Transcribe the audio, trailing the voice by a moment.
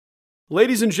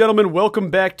Ladies and gentlemen, welcome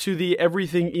back to the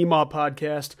Everything EMA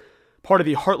podcast, part of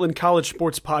the Heartland College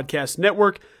Sports Podcast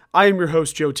Network. I am your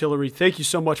host, Joe Tillery. Thank you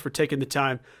so much for taking the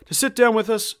time to sit down with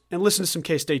us and listen to some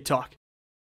K-State talk.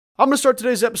 I'm going to start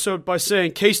today's episode by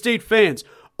saying, K-State fans,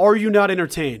 are you not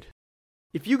entertained?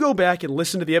 If you go back and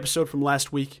listen to the episode from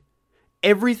last week,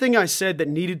 everything I said that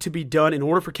needed to be done in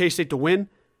order for K-State to win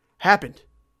happened.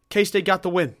 K-State got the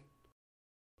win.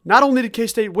 Not only did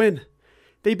K-State win,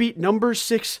 they beat number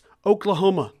 6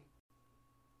 Oklahoma,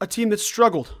 a team that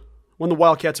struggled when the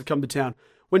Wildcats have come to town.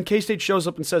 When K-State shows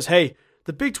up and says, hey,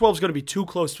 the Big 12 is going to be too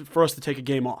close for us to take a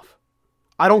game off.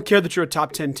 I don't care that you're a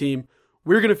top 10 team.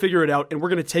 We're going to figure it out, and we're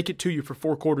going to take it to you for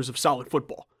 4 quarters of solid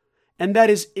football. And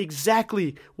that is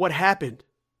exactly what happened.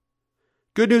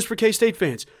 Good news for K-State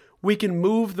fans. We can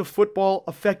move the football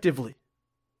effectively.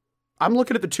 I'm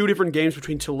looking at the 2 different games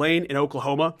between Tulane and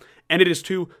Oklahoma, and it is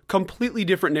 2 completely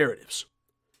different narratives.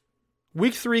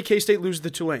 Week 3, K-State loses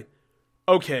to Tulane.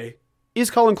 Okay,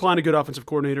 is Colin Klein a good offensive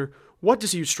coordinator? What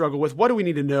does he struggle with? What do we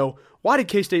need to know? Why did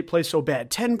K-State play so bad?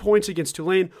 10 points against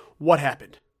Tulane. What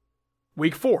happened?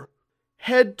 Week 4,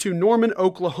 head to Norman,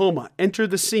 Oklahoma. Enter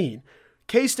the scene.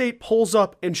 K-State pulls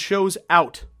up and shows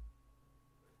out.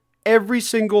 Every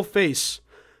single face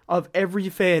of every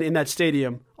fan in that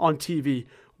stadium on TV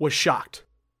was shocked,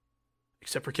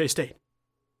 except for K-State.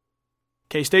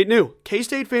 K-State knew.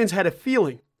 K-State fans had a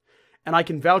feeling, and I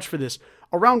can vouch for this.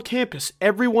 Around campus,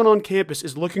 everyone on campus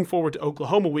is looking forward to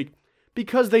Oklahoma week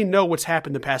because they know what's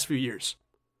happened the past few years.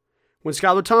 When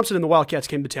Skylar Thompson and the Wildcats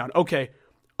came to town, okay,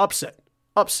 upset.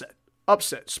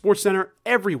 Sports Center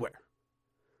everywhere.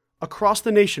 Across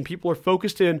the nation, people are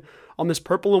focused in on this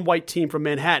purple and white team from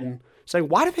Manhattan, saying,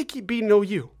 why do they keep beating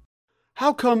OU?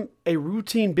 How come a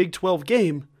routine Big 12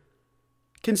 game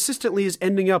consistently is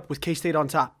ending up with K-State on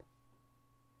top?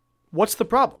 What's the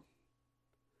problem?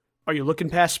 Are you looking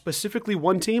past specifically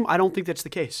one team? I don't think that's the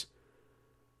case.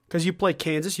 Because you play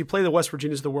Kansas, you play the West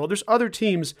Virginias of the world. There's other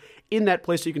teams in that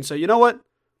place that you can say, you know what?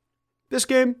 This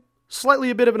game, slightly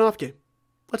a bit of an off game.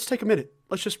 Let's take a minute.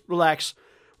 Let's just relax.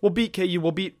 We'll beat KU,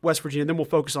 we'll beat West Virginia, then we'll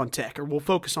focus on Tech, or we'll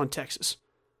focus on Texas.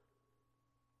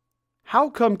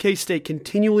 How come K-State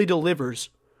continually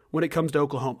delivers when it comes to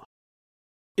Oklahoma?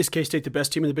 Is K-State the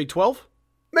best team in the Big 12?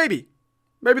 Maybe.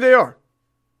 Maybe they are.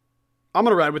 I'm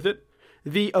going to ride with it.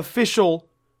 The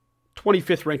official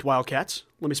 25th ranked Wildcats,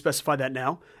 let me specify that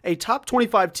now, a top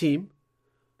 25 team,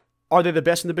 are they the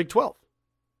best in the Big 12?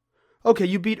 Okay,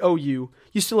 you beat OU,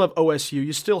 you still have OSU,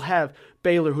 you still have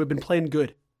Baylor who have been playing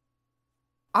good.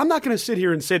 I'm not going to sit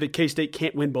here and say that K-State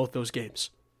can't win both those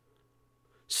games.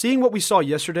 Seeing what we saw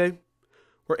yesterday,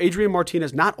 where Adrian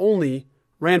Martinez not only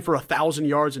ran for 1,000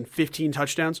 yards and 15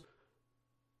 touchdowns,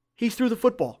 he threw the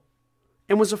football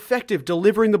and was effective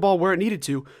delivering the ball where it needed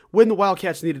to when the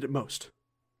Wildcats needed it most.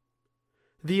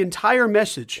 The entire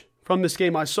message from this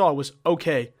game I saw was,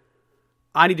 okay,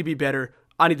 I need to be better,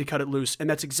 I need to cut it loose, and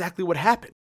that's exactly what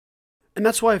happened. And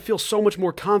that's why I feel so much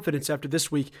more confidence after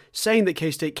this week saying that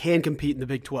K-State can compete in the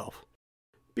Big 12.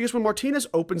 Because when Martinez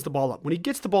opens the ball up, when he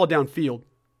gets the ball downfield,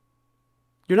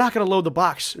 you're not going to load the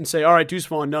box and say, all right, Deuce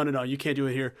Vaughn, no, you can't do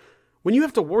it here. When you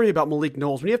have to worry about Malik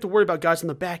Knowles, when you have to worry about guys on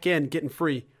the back end getting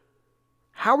free,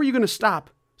 how are you going to stop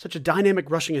such a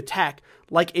dynamic rushing attack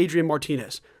like Adrian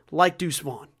Martinez, like Deuce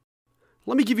Vaughn?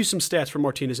 Let me give you some stats for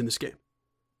Martinez in this game.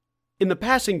 In the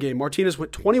passing game, Martinez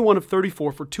went 21 of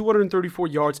 34 for 234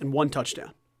 yards and 1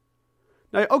 touchdown.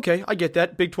 Now, okay, I get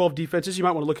that. Big 12 defenses, you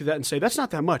might want to look at that and say, that's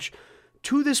not that much.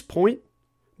 To this point,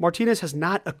 Martinez has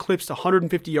not eclipsed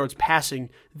 150 yards passing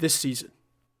this season.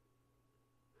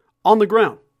 On the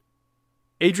ground,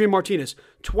 Adrian Martinez,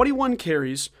 21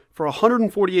 carries for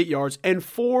 148 yards and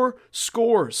 4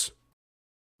 scores.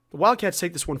 The Wildcats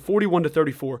take this one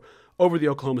 41-34 over the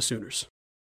Oklahoma Sooners.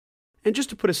 And just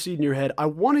to put a seed in your head, I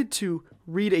wanted to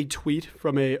read a tweet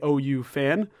from a OU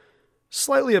fan,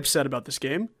 slightly upset about this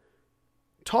game,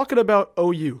 talking about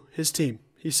OU, his team.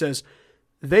 He says,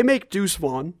 they make Deuce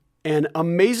Vaughn, an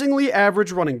amazingly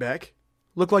average running back,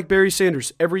 look like Barry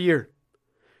Sanders every year.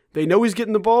 They know he's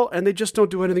getting the ball, and they just don't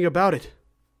do anything about it.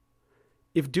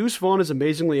 If Deuce Vaughn is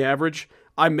amazingly average,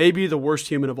 I may be the worst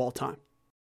human of all time.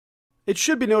 It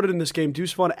should be noted in this game,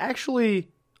 Deuce Vaughn actually,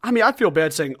 I feel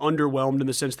bad saying underwhelmed in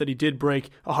the sense that he did break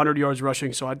 100 yards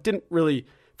rushing, so I didn't really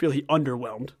feel he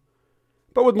underwhelmed.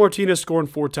 But with Martinez scoring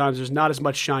 4 times, there's not as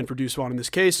much shine for Deuce Vaughn in this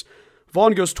case.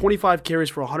 Vaughn goes 25 carries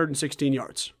for 116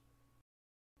 yards.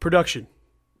 Production.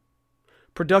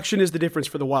 Production is the difference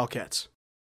for the Wildcats.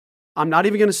 I'm not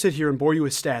even going to sit here and bore you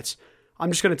with stats. I'm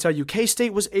just going to tell you,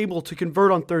 K-State was able to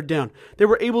convert on 3rd down. They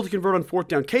were able to convert on 4th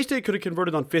down. K-State could have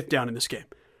converted on 5th down in this game.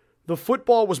 The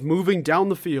football was moving down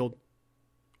the field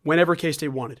whenever K-State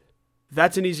wanted.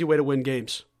 That's an easy way to win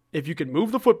games. If you can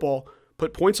move the football,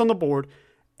 put points on the board,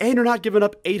 and you're not giving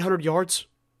up 800 yards,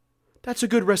 that's a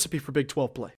good recipe for Big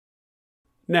 12 play.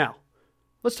 Now,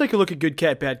 let's take a look at good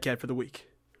cat, bad cat for the week.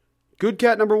 Good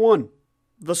cat number 1.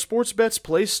 The sports bets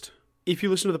placed, if you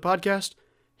listen to the podcast,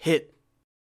 hit.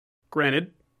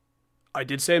 Granted, I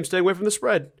did say I'm staying away from the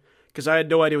spread because I had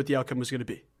no idea what the outcome was going to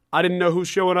be. I didn't know who's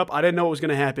showing up. I didn't know what was going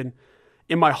to happen.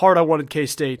 In my heart, I wanted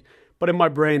K-State, but in my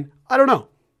brain, I don't know.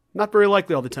 Not very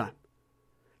likely all the time.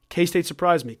 K-State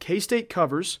surprised me. K-State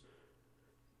covers,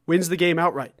 wins the game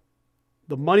outright.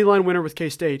 The moneyline winner with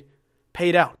K-State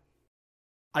paid out.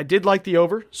 I did like the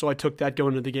over, so I took that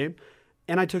going into the game.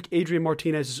 And I took Adrian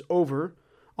Martinez's over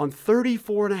on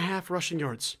 34.5 rushing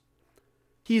yards.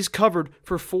 He's covered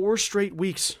for 4 straight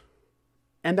weeks.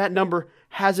 And that number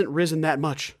hasn't risen that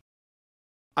much.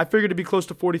 I figured to be close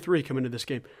to 43 coming into this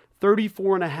game.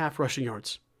 34.5 rushing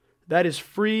yards. That is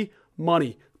free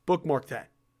money. Bookmark that.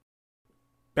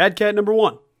 Bad cat number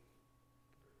 1.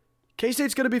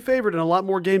 K-State's going to be favored in a lot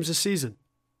more games this season.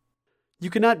 You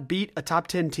cannot beat a top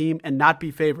 10 team and not be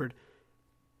favored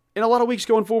in a lot of weeks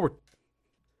going forward.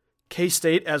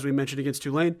 K-State, as we mentioned against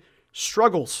Tulane,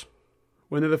 struggles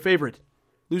when they're the favorite,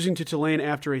 losing to Tulane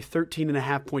after a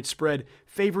 13.5-point spread,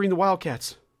 favoring the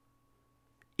Wildcats.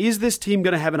 Is this team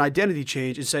going to have an identity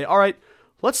change and say, all right,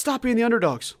 let's stop being the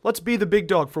underdogs. Let's be the big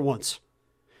dog for once.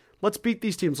 Let's beat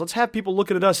these teams. Let's have people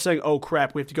looking at us saying, oh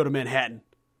crap, we have to go to Manhattan.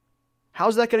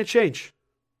 How's that going to change?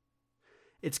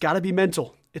 It's got to be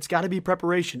mental. It's got to be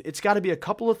preparation. It's got to be a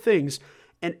couple of things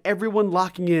and everyone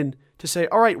locking in to say,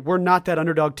 all right, we're not that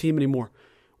underdog team anymore.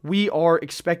 We are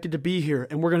expected to be here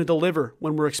and we're going to deliver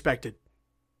when we're expected.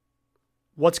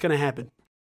 What's going to happen?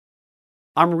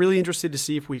 I'm really interested to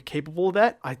see if we're capable of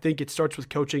that. I think it starts with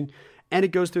coaching and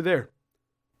it goes through there.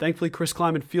 Thankfully, Chris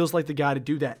Kleiman feels like the guy to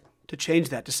do that, to change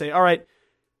that, to say, all right,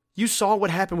 you saw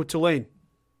what happened with Tulane.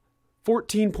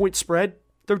 14-point spread,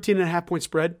 13.5-point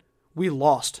spread. We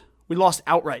lost. We lost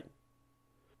outright.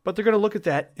 But they're going to look at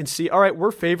that and see, all right, we're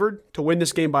favored to win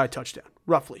this game by a touchdown,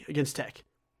 roughly, against Tech.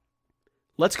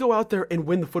 Let's go out there and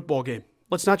win the football game.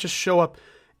 Let's not just show up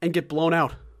and get blown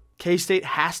out. K-State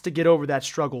has to get over that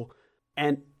struggle.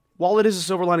 And while it is a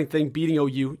silver lining thing, beating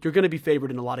OU, you're going to be favored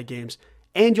in a lot of games.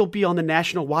 And you'll be on the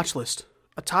national watch list.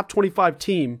 A top 25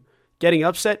 team getting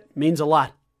upset means a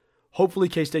lot. Hopefully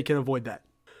K-State can avoid that.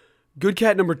 Good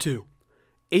cat number 2.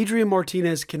 Adrian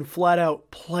Martinez can flat out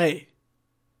play.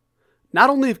 Not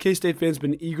only have K-State fans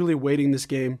been eagerly waiting this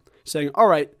game, saying, all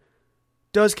right,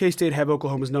 does K-State have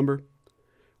Oklahoma's number?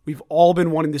 We've all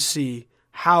been wanting to see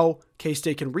how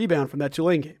K-State can rebound from that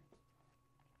Tulane game.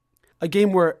 A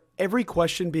game where every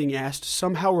question being asked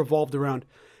somehow revolved around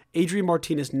Adrian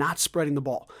Martinez not spreading the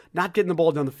ball, not getting the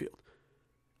ball down the field.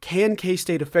 Can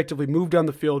K-State effectively move down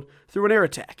the field through an air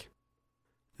attack?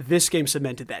 This game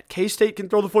cemented that. K-State can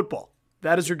throw the football.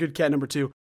 That is your good cat number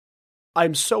 2.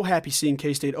 I'm so happy seeing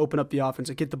K-State open up the offense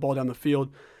and get the ball down the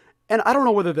field. And I don't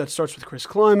know whether that starts with Chris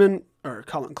Kleiman or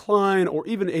Colin Klein or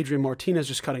even Adrian Martinez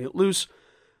just cutting it loose,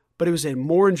 but it was a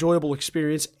more enjoyable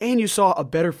experience and you saw a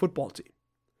better football team.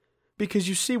 Because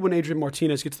you see when Adrian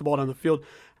Martinez gets the ball down the field,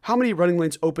 how many running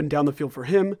lanes open down the field for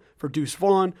him, for Deuce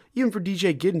Vaughn, even for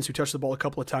DJ Giddens, who touched the ball a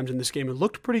couple of times in this game and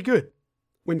looked pretty good.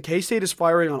 When K-State is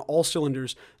firing on all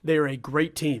cylinders, they are a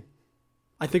great team.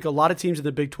 I think a lot of teams in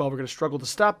the Big 12 are going to struggle to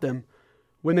stop them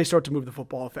when they start to move the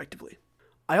football effectively.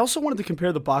 I also wanted to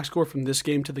compare the box score from this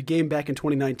game to the game back in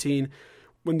 2019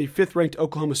 when the 5th-ranked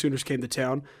Oklahoma Sooners came to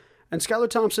town, and Skylar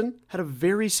Thompson had a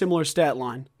very similar stat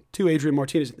line to Adrian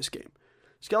Martinez in this game.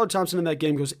 Skylar Thompson in that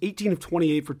game goes 18 of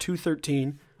 28 for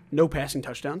 213, no passing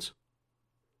touchdowns.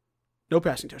 No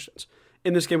passing touchdowns.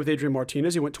 In this game with Adrian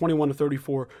Martinez, he went 21 of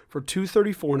 34 for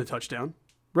 234 and a touchdown,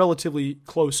 relatively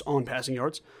close on passing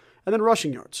yards, and then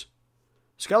rushing yards.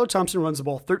 Skylar Thompson runs the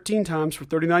ball 13 times for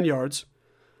 39 yards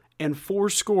and 4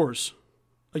 scores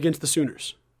against the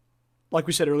Sooners. Like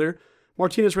we said earlier,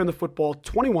 Martinez ran the football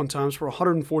 21 times for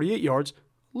 148 yards,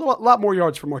 a lot more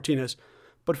yards for Martinez,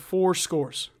 but 4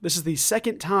 scores. This is the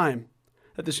second time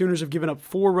that the Sooners have given up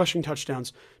 4 rushing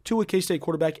touchdowns to a K-State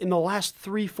quarterback in the last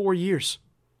 3-4 years.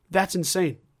 That's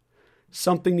insane.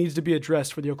 Something needs to be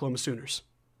addressed for the Oklahoma Sooners.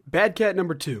 Bad cat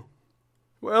number 2.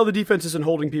 Well, the defense isn't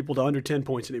holding people to under 10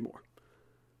 points anymore.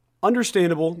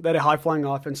 Understandable that a high-flying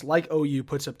offense like OU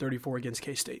puts up 34 against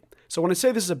K-State. So when I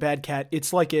say this is a bad cat,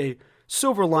 it's like a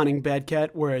silver lining bad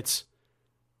cat where it's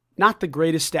not the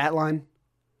greatest stat line,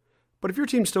 but if your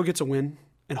team still gets a win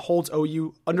and holds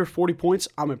OU under 40 points,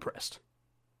 I'm impressed.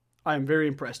 I am very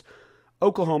impressed.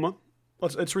 Oklahoma,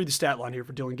 let's read the stat line here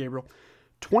for Dylan Gabriel.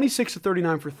 26 of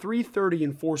 39 for 330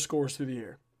 and 4 scores through the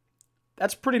air.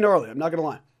 That's pretty gnarly, I'm not going to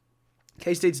lie.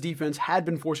 K-State's defense had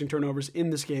been forcing turnovers in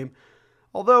this game,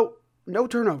 although no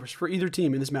turnovers for either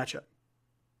team in this matchup.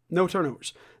 No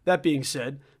turnovers. That being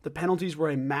said, the penalties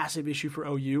were a massive issue for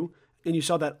OU, and you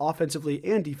saw that offensively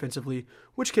and defensively,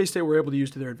 which K-State were able to use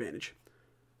to their advantage.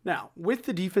 Now, with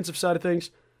the defensive side of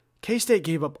things, K-State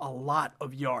gave up a lot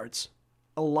of yards.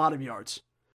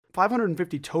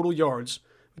 550 total yards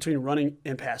between running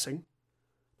and passing.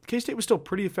 K-State was still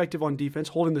pretty effective on defense,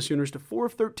 holding the Sooners to 4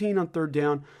 of 13 on third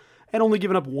down, and only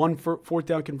giving up one fourth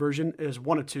down conversion as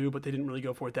 1 of 2, but they didn't really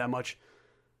go for it that much.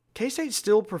 K-State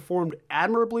still performed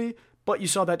admirably, but you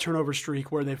saw that turnover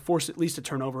streak where they forced at least a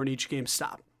turnover in each game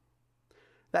stop.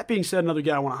 That being said, another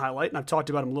guy I want to highlight, and I've talked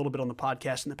about him a little bit on the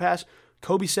podcast in the past,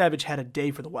 Kobe Savage had a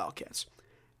day for the Wildcats.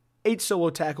 8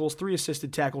 solo tackles, 3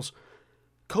 assisted tackles.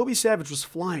 Kobe Savage was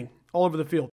flying all over the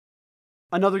field.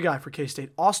 Another guy for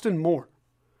K-State, Austin Moore.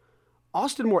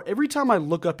 Austin Moore, every time I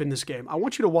look up in this game, I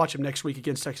want you to watch him next week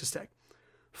against Texas Tech.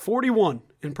 41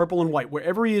 in purple and white.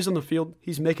 Wherever he is on the field,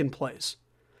 he's making plays.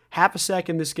 Half a sack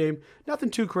in this game. Nothing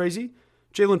too crazy.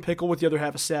 Jalen Pickle with the other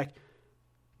half a sack.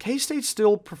 K-State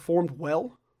still performed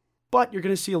well, but you're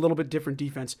going to see a little bit different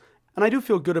defense. And I do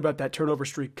feel good about that turnover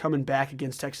streak coming back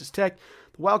against Texas Tech.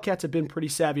 The Wildcats have been pretty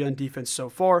savvy on defense so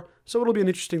far, so it'll be an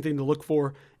interesting thing to look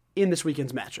for in this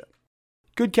weekend's matchup.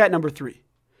 Good cat number 3.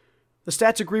 The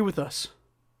stats agree with us.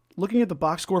 Looking at the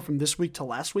box score from this week to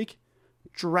last week,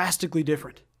 drastically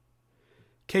different.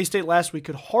 K-State last week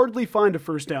could hardly find a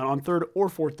first down on third or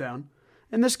fourth down.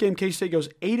 In this game, K-State goes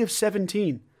 8 of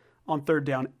 17 on third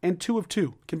down and 2 of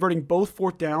 2, converting both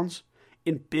fourth downs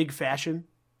in big fashion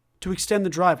to extend the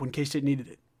drive when K-State needed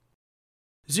it.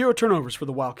 0 turnovers for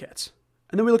the Wildcats.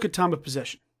 And then we look at time of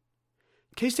possession.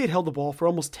 K-State held the ball for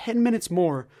almost 10 minutes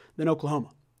more than Oklahoma.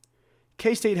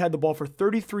 K-State had the ball for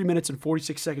 33 minutes and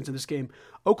 46 seconds in this game.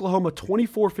 Oklahoma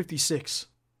 24-56.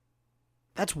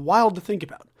 That's wild to think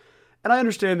about. And I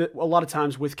understand that a lot of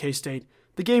times with K-State,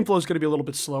 the game flow is going to be a little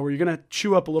bit slower. You're going to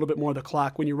chew up a little bit more of the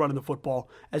clock when you're running the football,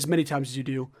 as many times as you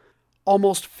do.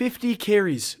 Almost 50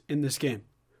 carries in this game.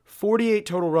 48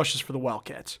 total rushes for the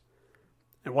Wildcats.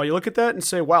 And while you look at that and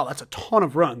say, wow, that's a ton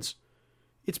of runs,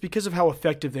 it's because of how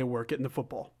effective they were getting the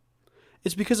football.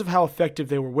 It's because of how effective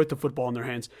they were with the football in their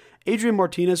hands. Adrian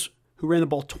Martinez, who ran the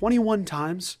ball 21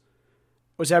 times,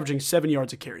 was averaging 7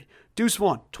 yards a carry. Deuce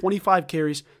Vaughn, 25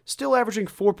 carries, still averaging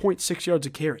 4.6 yards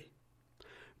a carry.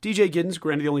 DJ Giddens,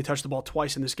 granted he only touched the ball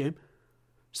twice in this game,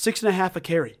 6.5 a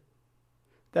carry.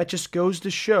 That just goes to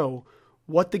show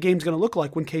what the game's going to look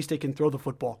like when K-State can throw the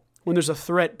football. When there's a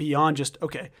threat beyond just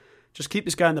keep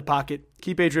this guy in the pocket,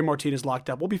 keep Adrian Martinez locked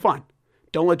up, we'll be fine.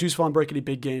 Don't let Deuce Vaughn break any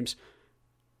big games.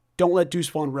 Don't let Deuce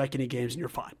Vaughn wreck any games and you're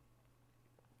fine.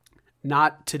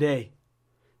 Not today.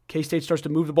 K-State starts to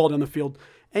move the ball down the field,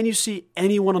 and you see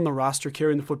anyone on the roster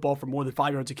carrying the football for more than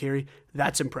 5 yards a carry.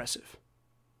 That's impressive.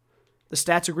 The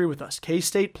stats agree with us.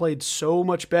 K-State played so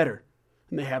much better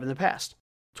than they have in the past.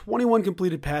 21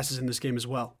 completed passes in this game as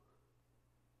well.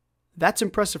 That's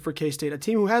impressive for K-State, a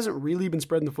team who hasn't really been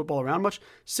spreading the football around much.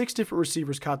 6 different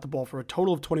receivers caught the ball for a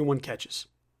total of 21 catches.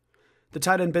 The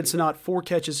tight end Ben Sinnott, 4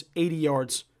 catches, 80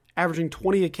 yards, averaging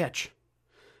 20 a catch.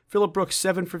 Phillip Brooks,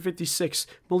 7 for 56.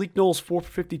 Malik Knowles, 4 for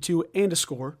 52 and a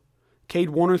score.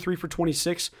 Cade Warner, 3 for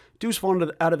 26. Deuce Vaughn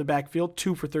out of the backfield,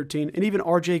 2 for 13. And even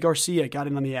R.J. Garcia got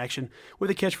in on the action with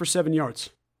a catch for 7 yards.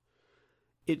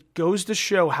 It goes to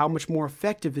show how much more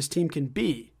effective this team can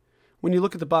be when you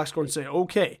look at the box score and say,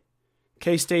 okay,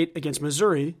 K-State against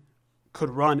Missouri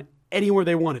could run anywhere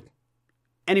they wanted.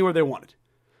 Anywhere they wanted.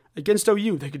 Against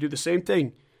OU, they could do the same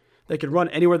thing. They could run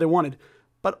anywhere they wanted,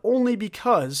 but only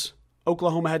because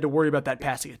Oklahoma had to worry about that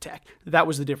passing attack. That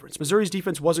was the difference. Missouri's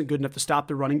defense wasn't good enough to stop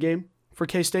the running game for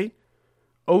K-State.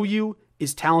 OU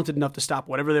is talented enough to stop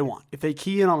whatever they want. If they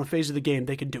key in on a phase of the game,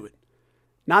 they can do it.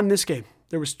 Not in this game.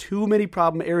 There was too many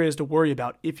problem areas to worry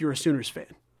about if you're a Sooners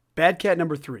fan. Bad cat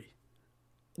number 3.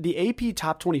 The AP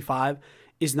Top 25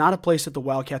 is not a place that the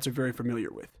Wildcats are very familiar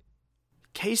with.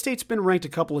 K-State's been ranked a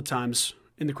couple of times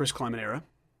in the Chris Klieman era.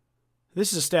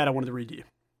 This is a stat I wanted to read to you.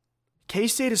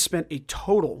 K-State has spent a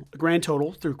grand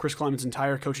total, through Chris Klieman's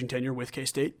entire coaching tenure with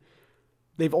K-State.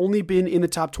 They've only been in the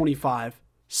top 25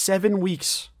 7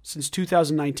 weeks since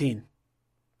 2019.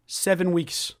 7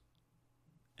 weeks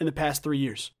in the past 3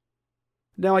 years.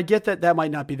 Now, I get that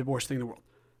might not be the worst thing in the world.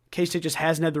 K-State just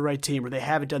hasn't had the right team, or they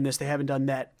haven't done this, they haven't done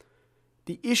that.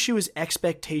 The issue is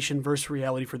expectation versus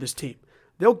reality for this team.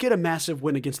 They'll get a massive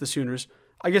win against the Sooners.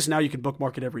 I guess now you can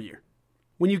bookmark it every year.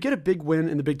 When you get a big win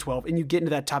in the Big 12 and you get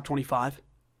into that top 25,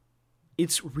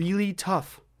 it's really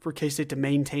tough for K-State to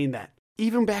maintain that.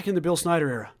 Even back in the Bill Snyder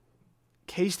era,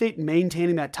 K-State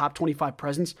maintaining that top 25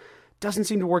 presence, Doesn't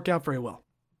seem to work out very well.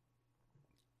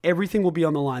 Everything will be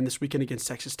on the line this weekend against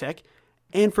Texas Tech,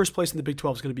 and first place in the Big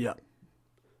 12 is going to be up.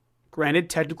 Granted,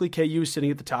 technically KU is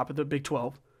sitting at the top of the Big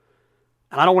 12,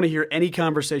 and I don't want to hear any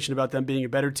conversation about them being a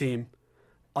better team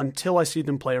until I see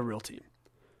them play a real team.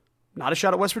 Not a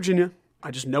shot at West Virginia.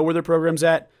 I just know where their program's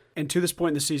at, and to this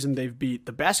point in the season, they've beat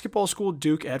the basketball school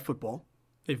Duke at football.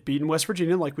 They've beaten West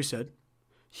Virginia, like we said.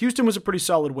 Houston was a pretty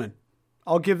solid win.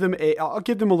 I'll give them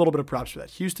a little bit of props for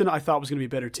that. Houston, I thought was going to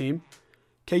be a better team.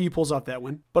 KU pulls off that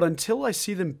win. But until I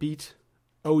see them beat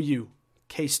OU,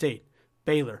 K-State,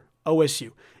 Baylor,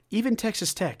 OSU, even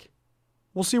Texas Tech,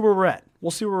 we'll see where we're at.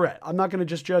 I'm not going to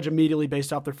just judge immediately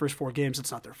based off their first 4 games.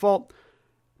 It's not their fault.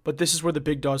 But this is where the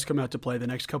big dogs come out to play the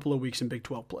next couple of weeks in Big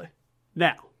 12 play.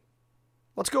 Now,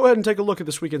 let's go ahead and take a look at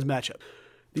this weekend's matchup.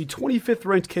 The 25th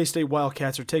ranked K-State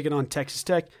Wildcats are taking on Texas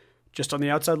Tech. Just on the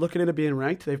outside looking at it being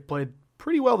ranked, they've played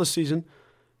pretty well this season.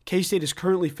 K-State is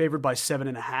currently favored by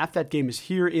 7.5. That game is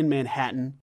here in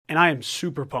Manhattan, and I am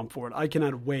super pumped for it. I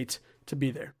cannot wait to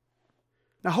be there.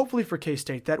 Now, hopefully for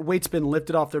K-State, that weight's been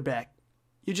lifted off their back.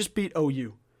 You just beat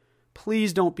OU.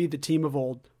 Please don't be the team of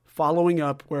old, following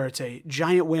up where it's a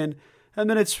giant win, and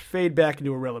then it's fade back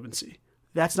into irrelevancy.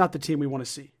 That's not the team we want to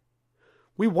see.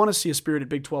 We want to see a spirited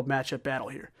Big 12 matchup battle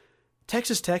here.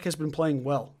 Texas Tech has been playing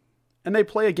well, and they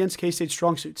play against K-State's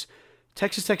strong suits.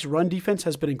 Texas Tech's run defense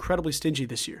has been incredibly stingy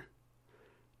this year.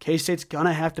 K-State's going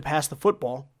to have to pass the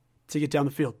football to get down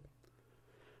the field.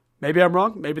 Maybe I'm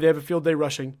wrong. Maybe they have a field day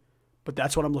rushing, but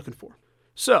that's what I'm looking for.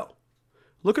 So,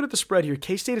 looking at the spread here,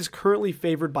 K-State is currently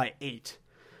favored by 8.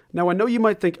 Now, I know you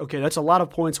might think, okay, that's a lot of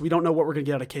points. We don't know what we're going to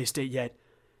get out of K-State yet.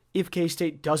 If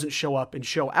K-State doesn't show up and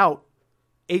show out,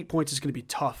 8 points is going to be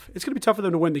tough. It's going to be tough for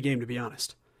them to win the game, to be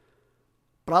honest.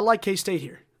 But I like K-State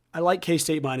here. I like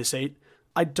K-State -8.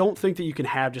 I don't think that you can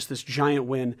have just this giant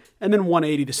win and then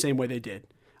 180 the same way they did.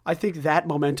 I think that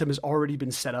momentum has already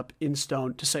been set up in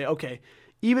stone to say, okay,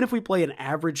 even if we play an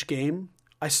average game,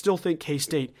 I still think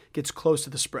K-State gets close to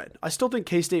the spread. I still think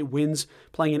K-State wins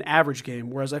playing an average game,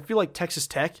 whereas I feel like Texas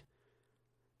Tech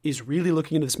is really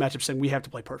looking into this matchup saying we have to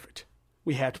play perfect.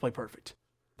 We have to play perfect.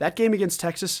 That game against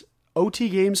Texas, OT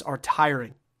games are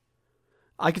tiring.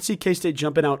 I could see K-State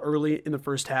jumping out early in the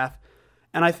first half,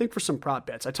 and I think for some prop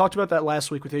bets. I talked about that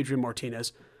last week with Adrian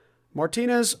Martinez.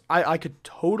 I could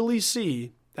totally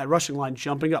see that rushing line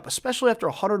jumping up, especially after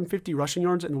 150 rushing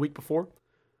yards in the week before.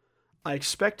 I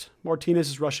expect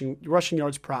Martinez's rushing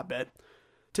yards prop bet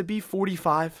to be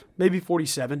 45, maybe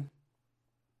 47.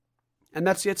 And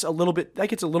that gets a little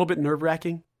bit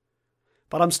nerve-wracking,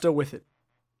 but I'm still with it.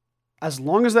 As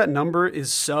long as that number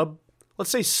is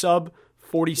let's say sub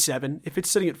 47, if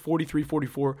it's sitting at 43,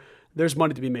 44, there's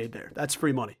money to be made there. That's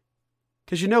free money.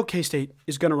 Because you know K-State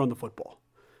is going to run the football.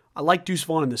 I like Deuce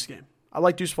Vaughn in this game. I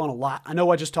like Deuce Vaughn a lot. I know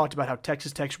I just talked about how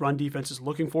Texas Tech's run defense is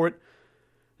looking for it.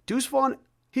 Deuce Vaughn,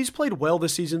 he's played well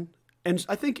this season, and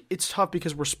I think it's tough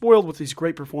because we're spoiled with these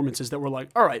great performances that we're like,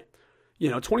 all right,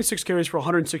 26 carries for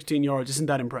 116 yards isn't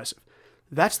that impressive.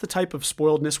 That's the type of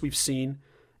spoiledness we've seen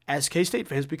as K-State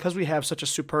fans because we have such a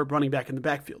superb running back in the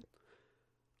backfield.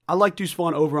 I like Deuce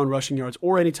Vaughn over on rushing yards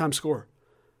or anytime score.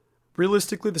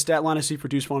 Realistically, the stat line I see for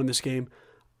Deuce Vaughn in this game,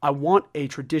 I want a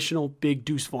traditional big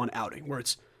Deuce Vaughn outing where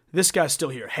it's, this guy's still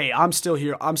here. Hey, I'm still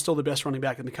here. I'm still the best running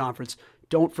back in the conference.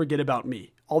 Don't forget about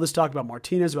me. All this talk about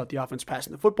Martinez, about the offense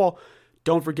passing the football,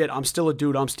 don't forget I'm still a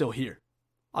dude. I'm still here.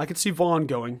 I could see Vaughn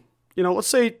going,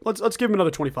 let's give him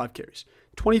another 25 carries.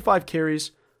 25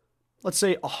 carries, let's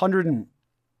say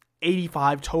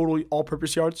 185 total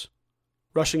all-purpose yards,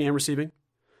 rushing and receiving,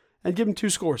 and give him 2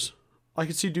 scores. I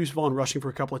could see Deuce Vaughn rushing for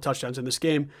a couple of touchdowns in this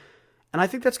game, and I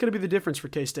think that's going to be the difference for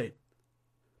K-State.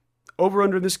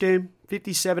 Over-under in this game,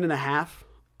 57.5.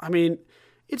 I mean,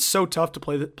 it's so tough to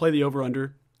play the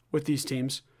over-under with these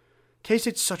teams.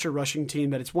 K-State's such a rushing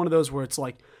team that it's one of those where it's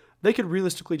like they could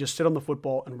realistically just sit on the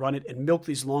football and run it and milk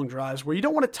these long drives where you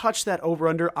don't want to touch that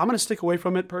over-under. I'm going to stick away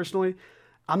from it personally.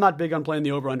 I'm not big on playing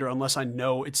the over-under unless I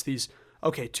know it's these,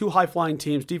 2 high-flying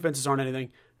teams, defenses aren't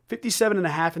anything.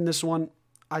 57.5 in this one,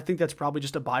 I think that's probably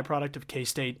just a byproduct of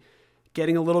K-State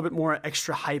getting a little bit more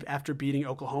extra hype after beating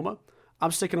Oklahoma.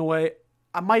 I'm sticking away.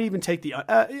 I might even take the,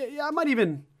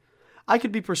 I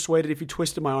could be persuaded if you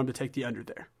twisted my arm to take the under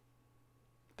there.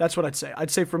 That's what I'd say.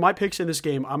 I'd say for my picks in this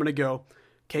game, I'm going to go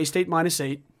K-State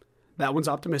 -8. That one's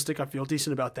optimistic. I feel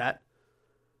decent about that.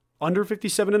 Under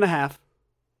 57.5.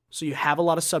 So you have a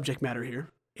lot of subject matter here.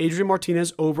 Adrian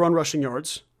Martinez over on rushing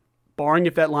yards. Barring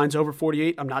if that line's over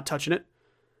 48, I'm not touching it.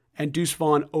 And Deuce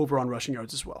Vaughn over on rushing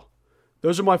yards as well.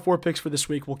 Those are my 4 picks for this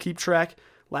week. We'll keep track.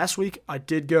 Last week,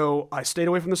 I stayed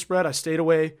away from the spread. I stayed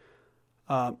away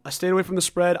from the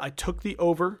spread. I took the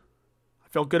over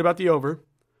Felt good about the over.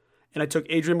 And I took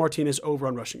Adrian Martinez over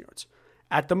on rushing yards.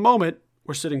 At the moment,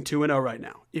 we're sitting 2-0 right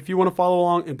now. If you want to follow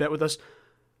along and bet with us,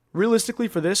 realistically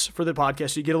for the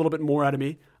podcast, so you get a little bit more out of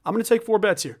me, I'm going to take 4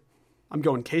 bets here. I'm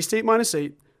going K-State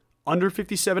 -8, under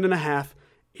 57.5,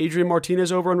 Adrian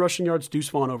Martinez over on rushing yards, Deuce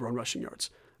Vaughn over on rushing yards.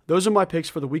 Those are my picks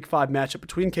for the Week 5 matchup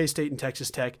between K-State and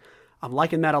Texas Tech. I'm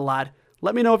liking that a lot.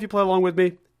 Let me know if you play along with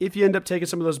me. If you end up taking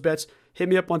some of those bets, hit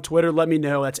me up on Twitter. Let me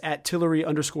know. That's at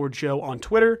Tillery_Joe on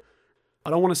Twitter. I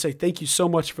don't want to say thank you so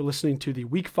much for listening to the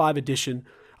Week 5 edition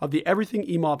of the Everything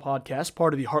EMAW podcast,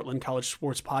 part of the Heartland College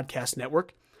Sports Podcast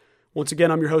Network. Once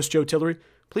again, I'm your host, Joe Tillery.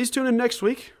 Please tune in next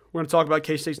week. We're going to talk about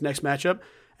K-State's next matchup,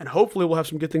 and hopefully we'll have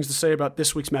some good things to say about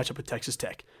this week's matchup with Texas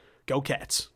Tech. Go Cats.